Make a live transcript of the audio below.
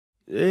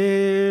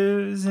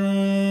There's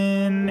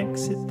an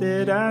exit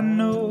that I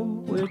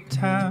know where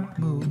time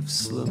moves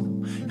slow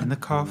and the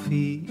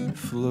coffee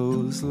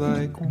flows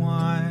like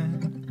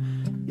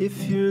wine.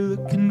 If you're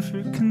looking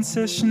for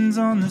concessions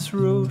on this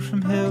road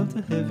from hell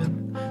to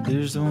heaven,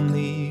 there's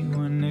only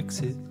one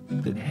exit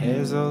that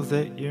has all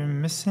that you're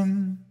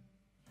missing.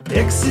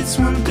 Exits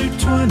 1 through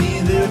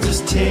 20, they'll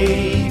just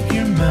take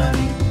your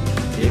money.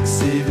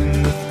 Exit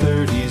in the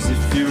 30s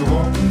if you're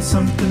wanting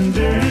something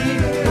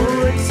dirty.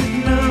 Or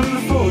exit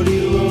number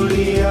 40,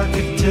 Lordy, I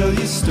could tell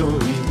you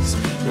stories.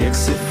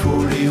 Exit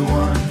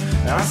 41,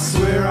 I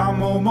swear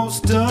I'm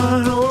almost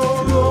done.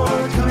 Oh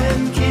Lord, come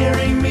and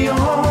carry me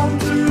on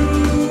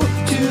through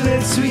to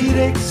that sweet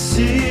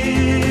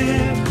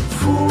exit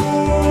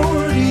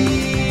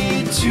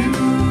 42.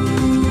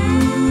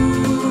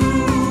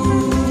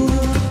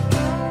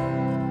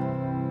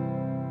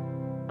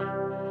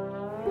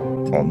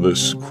 On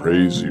this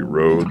crazy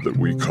road that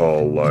we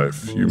call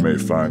life, you may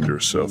find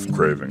yourself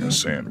craving a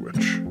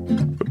sandwich.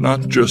 But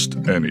not just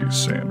any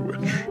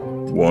sandwich.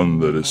 One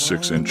that is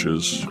 6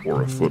 inches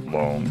or a foot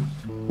long.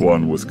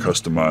 One with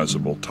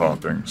customizable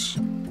toppings,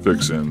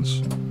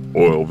 fixins,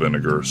 oil,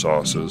 vinegar,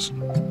 sauces.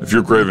 If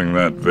you're craving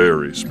that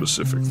very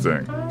specific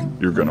thing,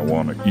 you're going to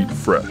want to eat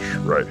fresh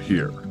right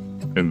here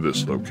in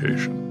this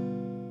location.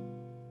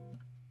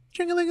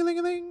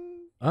 Ching-a-ling-a-ling-a-ling.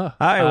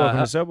 Hi, welcome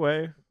to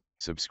Subway.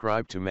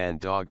 Subscribe to Man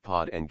Dog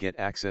Pod and get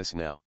access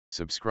now.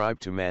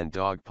 Subscribe to Man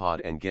Dog Pod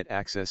and get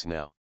access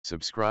now.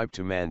 Subscribe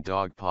to Man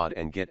Dog Pod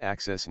and get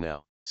access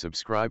now.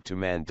 Subscribe to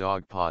Man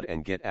Dog Pod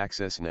and get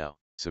access now.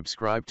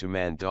 Subscribe to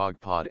Man Dog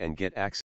Pod and get access